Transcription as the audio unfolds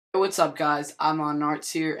Hey, what's up guys,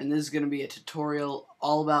 IModernArts here, and this is going to be a tutorial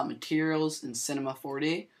all about materials in Cinema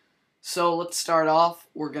 4D. So let's start off.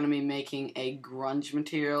 We're going to be making a grunge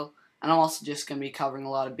material, and I'm also just going to be covering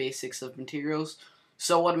a lot of basics of materials.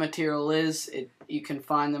 So what a material is, you can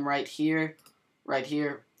find them right here,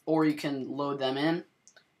 or you can load them in,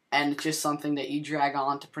 and it's just something that you drag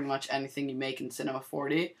on to pretty much anything you make in Cinema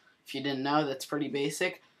 4D. If you didn't know, that's pretty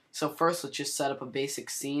basic. So first, let's just set up a basic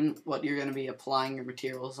scene, what you're going to be applying your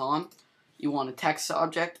materials on. You want a text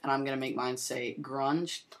object, and I'm going to make mine say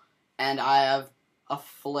grunge. And I have a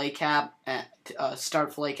fillet cap,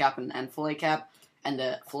 start fillet cap and end fillet cap, and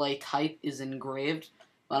the fillet type is engraved.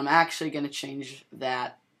 But I'm actually going to change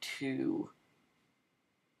that to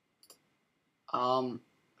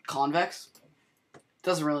convex.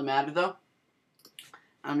 Doesn't really matter though.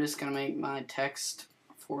 I'm just going to make my text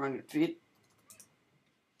 400 feet.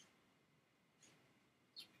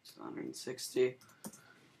 160.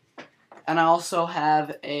 And I also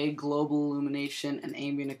have a global illumination and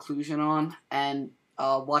ambient occlusion on, and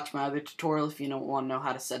watch my other tutorial if you don't want to know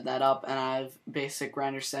how to set that up. And I have basic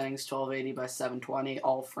render settings, 1280 by 720,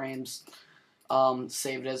 all frames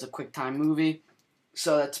saved as a QuickTime movie.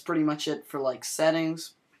 So that's pretty much it for like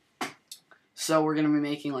settings. So we're going to be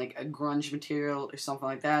making like a grunge material or something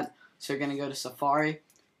like that. So you're going to go to Safari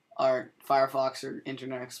or Firefox or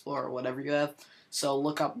Internet Explorer or whatever you have. So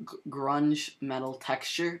look up grunge metal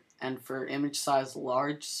texture, and for image size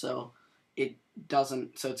large, so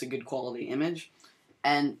it's a good quality image.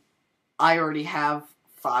 And I already have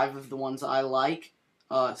 5 of the ones I like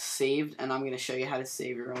saved, and I'm going to show you how to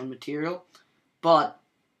save your own material. But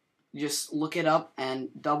just look it up and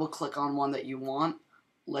double click on one that you want.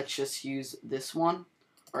 Let's just use this one,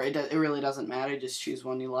 or it really doesn't matter, just choose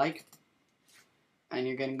one you like. And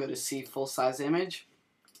you're going to go to see full size image.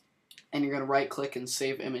 And you're going to right click and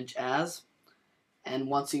save image as. And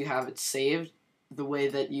once you have it saved, the way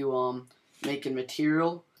that you make a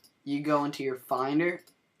material, you go into your finder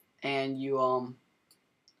and you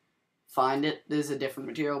find it. This is a different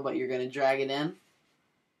material, but you're going to drag it in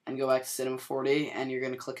and go back to Cinema 4D, and you're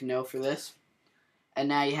going to click no for this. And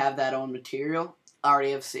now you have that own material. I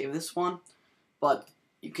already have saved this one, but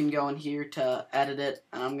you can go in here to edit it,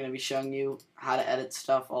 and I'm going to be showing you how to edit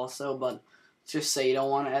stuff also, but just say you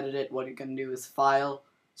don't want to edit it. What you're going to do is File,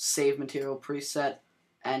 Save Material Preset,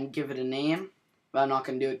 and give it a name. But I'm not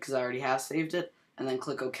going to do it because I already have saved it. And then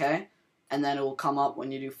click OK. And then it will come up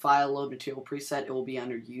when you do File, Load Material Preset. It will be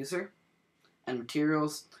under User and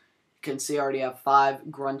Materials. You can see I already have 5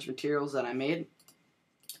 grunge materials that I made.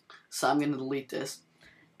 So I'm going to delete this.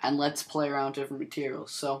 And let's play around with different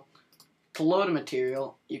materials. So to load a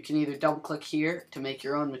material, you can either double click here to make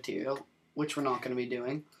your own material, which we're not going to be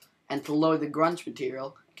doing. And to load the grunge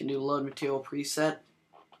material, you can do Load Material Preset,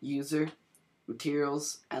 User,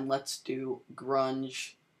 Materials, and let's do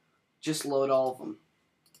grunge. Just load all of them.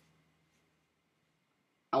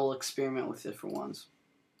 I will experiment with different ones.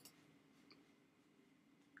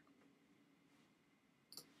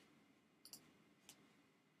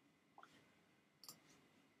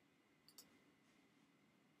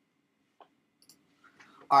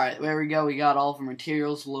 Alright, there we go. We got all of our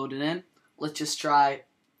materials loaded in. Let's just try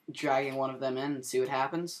dragging one of them in and see what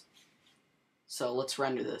happens. So let's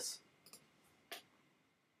render this.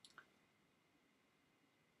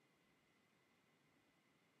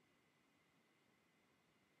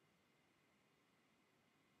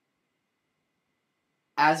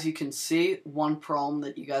 As you can see, one problem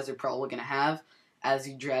that you guys are probably going to have as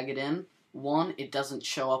you drag it in, 1, it doesn't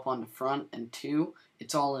show up on the front, and 2,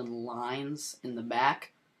 it's all in lines in the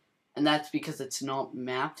back. And that's because it's not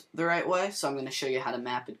mapped the right way, so I'm going to show you how to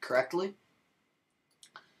map it correctly.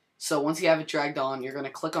 So once you have it dragged on, you're going to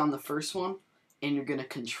click on the first one, and you're going to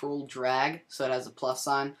control drag, so it has a plus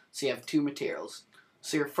sign, so you have 2 materials.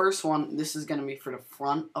 So your first one, this is going to be for the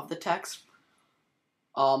front of the text.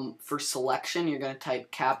 For selection, you're going to type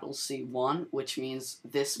capital C1, which means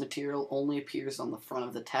this material only appears on the front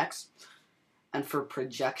of the text. And for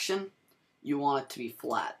projection, you want it to be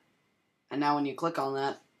flat. And now when you click on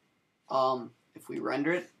that, if we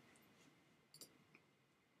render it,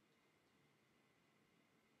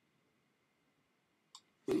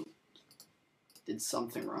 did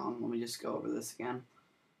something wrong. Let me just go over this again.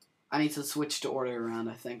 I need to switch to order around.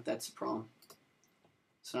 I think that's the problem.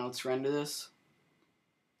 So now let's render this.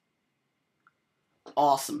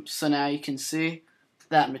 Awesome. So now you can see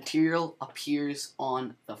that material appears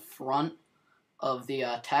on the front of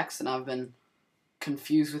the text, and I've been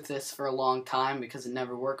confused with this for a long time because it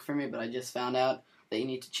never worked for me, but I just found out that you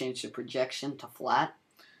need to change the projection to flat.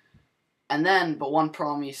 And then, but one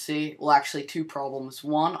problem you see, well actually 2 problems.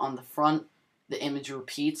 One, on the front, the image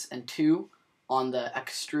repeats, and 2, on the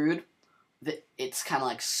extrude, it's kind of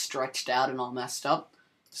like stretched out and all messed up.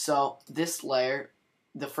 So this layer,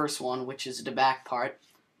 the first one, which is the back part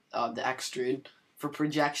of the extrude, for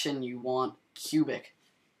projection you want cubic.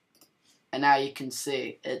 And now you can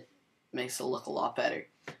see it makes it look a lot better.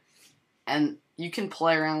 And you can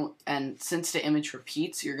play around, and since the image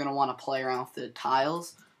repeats, you're going to want to play around with the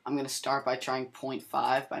tiles. I'm going to start by trying 0.5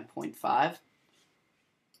 by 0.5.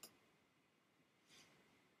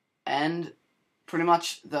 And pretty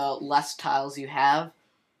much the less tiles you have,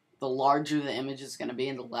 the larger the image is going to be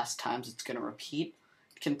and the less times it's going to repeat.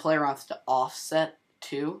 You can play around with the offset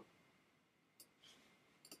too.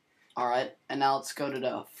 Alright, and now let's go to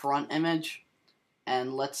the front image,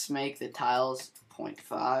 and let's make the tiles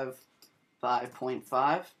 0.5 by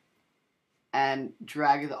 0.5, and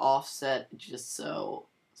drag the offset just so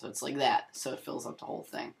it's like that, so it fills up the whole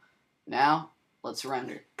thing. Now, let's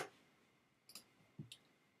render.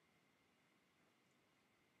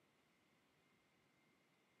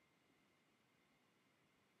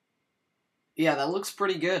 Yeah, that looks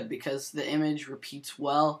pretty good because the image repeats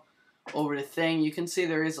well over the thing. You can see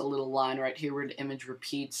there is a little line right here where the image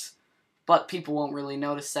repeats, but people won't really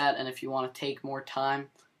notice that, and if you want to take more time,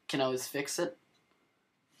 you can always fix it.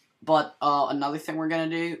 But another thing we're going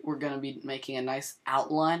to do, we're going to be making a nice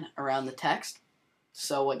outline around the text.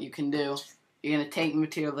 So what you can do, you're going to take the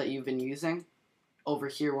material that you've been using, over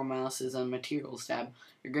here where my mouse is on Materials tab,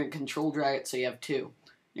 you're going to control drag it so you have 2.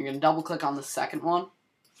 You're going to double click on the second one,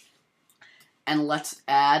 and let's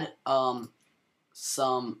add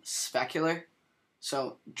some specular.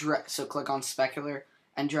 So click on specular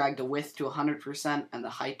and drag the width to 100% and the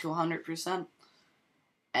height to 100%.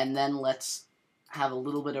 And then let's have a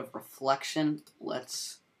little bit of reflection.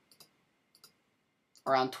 Let's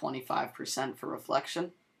around 25% for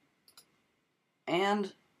reflection.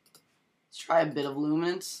 And let's try a bit of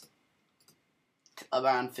luminance,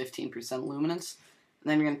 around 15% luminance.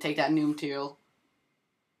 And then you're going to take that new material.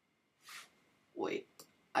 Wait,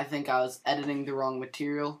 I think I was editing the wrong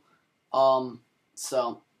material.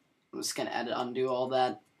 So I'm just going to edit, undo all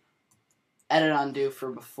that. Edit, undo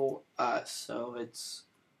for before, so it's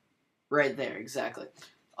right there, exactly.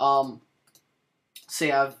 So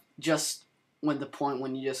yeah, I've just, when the point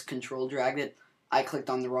when you just control dragged it, I clicked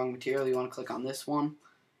on the wrong material. You want to click on this one.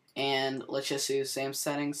 And let's just do the same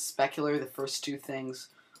settings. Specular, the first 2 things,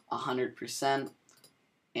 100%.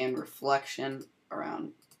 And reflection,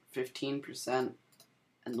 around 15%,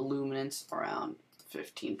 and luminance around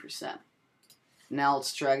 15%. Now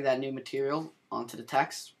let's drag that new material onto the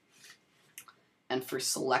text. And for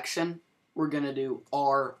selection, we're going to do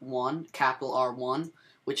R1, capital R1,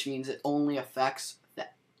 which means it only affects the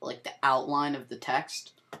outline of the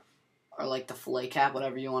text, or like the fillet cap,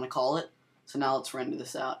 whatever you want to call it. So now let's render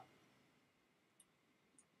this out.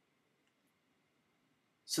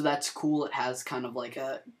 So that's cool. It has kind of like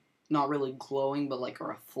a, not really glowing, but like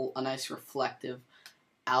a nice reflective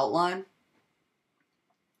outline.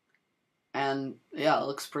 And yeah, it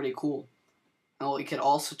looks pretty cool. And what we could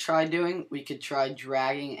also try doing, we could try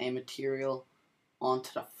dragging a material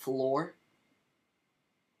onto the floor.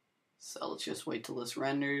 So let's just wait till this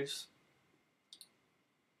renders.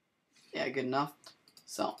 Yeah, good enough.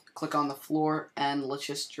 So click on the floor and let's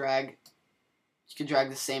just drag. You can drag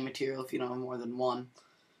the same material if you don't have more than one.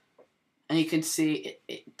 And you can see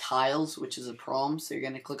it tiles, which is a problem. So you're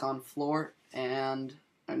going to click on floor and,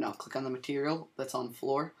 or no, click on the material that's on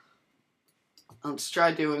floor. Let's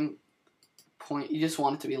try doing you just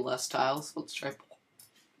want it to be less tiles. Let's try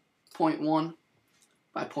 0.1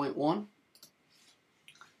 by 0.1.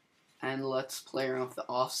 And let's play around with the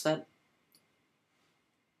offset.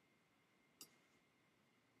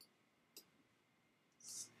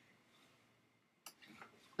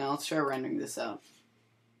 Now let's try rendering this out.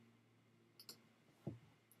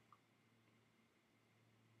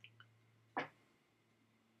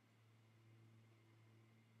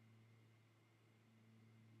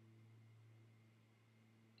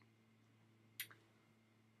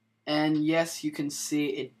 And yes, you can see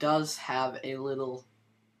it does have a little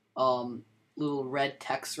red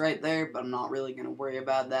text right there, but I'm not really going to worry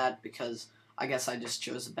about that because I guess I just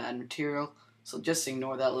chose a bad material. So just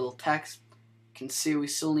ignore that little text. You can see we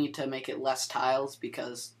still need to make it less tiles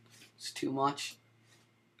because it's too much.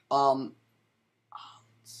 Let's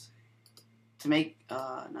see. To make,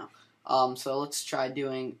 no. So let's try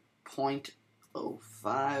doing 0.05,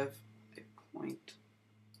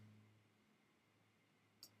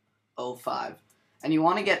 0.05. And you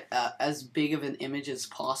want to get as big of an image as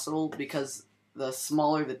possible because the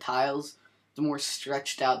smaller the tiles, the more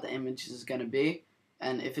stretched out the image is going to be.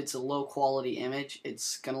 And if it's a low quality image,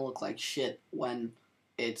 it's gonna look like shit when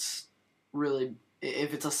it's really,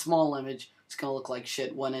 if it's a small image, it's gonna look like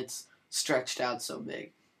shit when it's stretched out so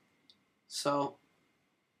big. So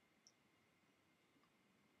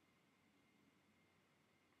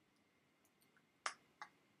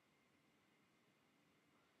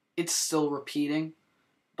it's still repeating,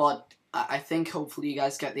 but I think hopefully you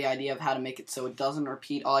guys get the idea of how to make it so it doesn't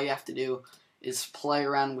repeat. All you have to do is play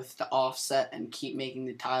around with the offset and keep making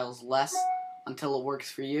the tiles less until it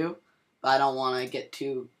works for you. But I don't want to get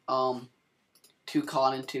too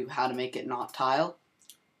caught into how to make it not tile.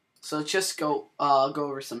 So let's just go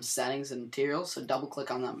over some settings and materials. So double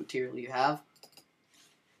click on that material you have.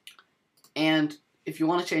 And if you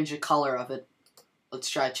want to change the color of it, let's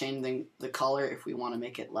try changing the color if we want to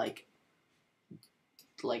make it like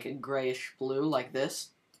a grayish blue like this.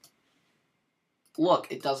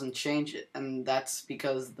 Look, it doesn't change it, and that's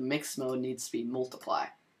because the mix mode needs to be multiply.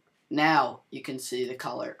 Now you can see the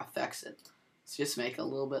color affects it. Let's just make it a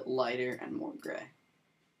little bit lighter and more gray.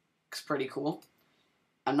 Looks pretty cool.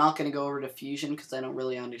 I'm not going to go over to fusion because I don't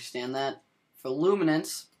really understand that. For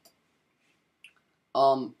luminance,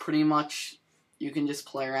 pretty much you can just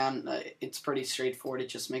play around. It's pretty straightforward. It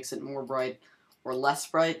just makes it more bright or less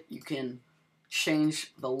bright. You can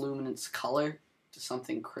change the luminance color to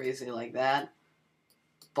something crazy like that.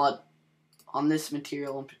 But on this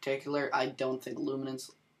material in particular, I don't think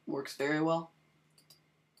luminance works very well.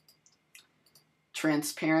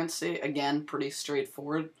 Transparency, again, pretty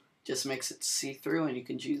straightforward. Just makes it see-through, and you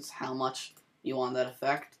can choose how much you want that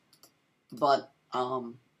effect. But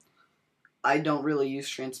I don't really use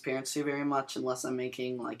transparency very much unless I'm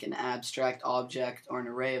making like an abstract object or an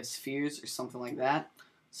array of spheres or something like that.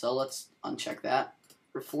 So let's uncheck that.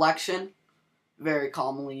 Reflection, very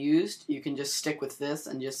commonly used. You can just stick with this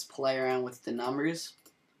and just play around with the numbers.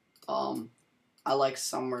 I like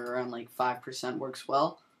somewhere around like 5% works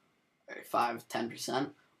well, or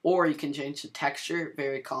 5-10%. Or you can change the texture,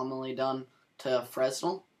 very commonly done, to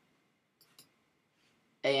Fresnel.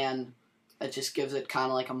 And it just gives it kind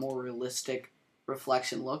of like a more realistic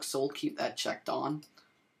reflection look, so we'll keep that checked on.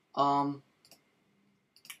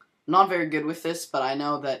 Not very good with this, but I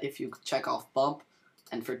know that if you check off bump,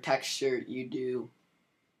 and for texture you do,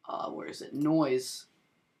 noise,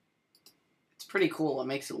 it's pretty cool. It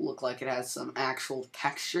makes it look like it has some actual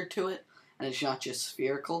texture to it, and it's not just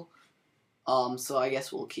spherical. So I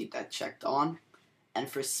guess we'll keep that checked on. And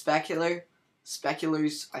for speculars,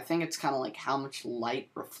 I think it's kind of like how much light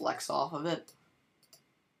reflects off of it.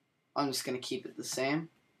 I'm just going to keep it the same.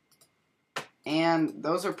 And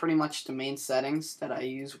those are pretty much the main settings that I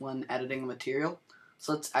use when editing a material.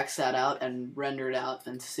 So let's X that out and render it out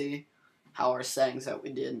and see how our settings that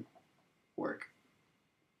we did work.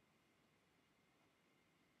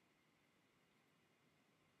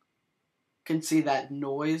 You can see that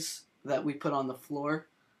noise that we put on the floor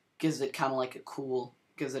gives it kind of like a cool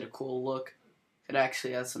look. It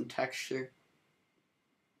actually has some texture.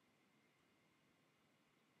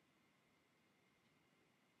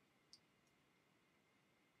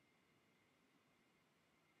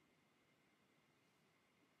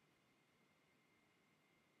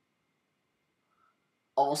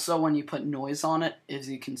 Also, when you put noise on it, as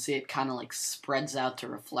you can see, it kind of like spreads out to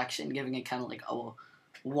reflection, giving it kind of like a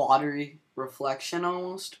watery reflection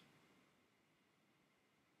almost.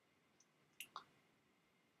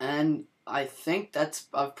 And I think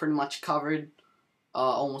I've pretty much covered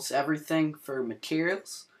almost everything for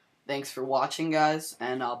materials. Thanks for watching, guys,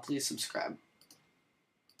 and please subscribe.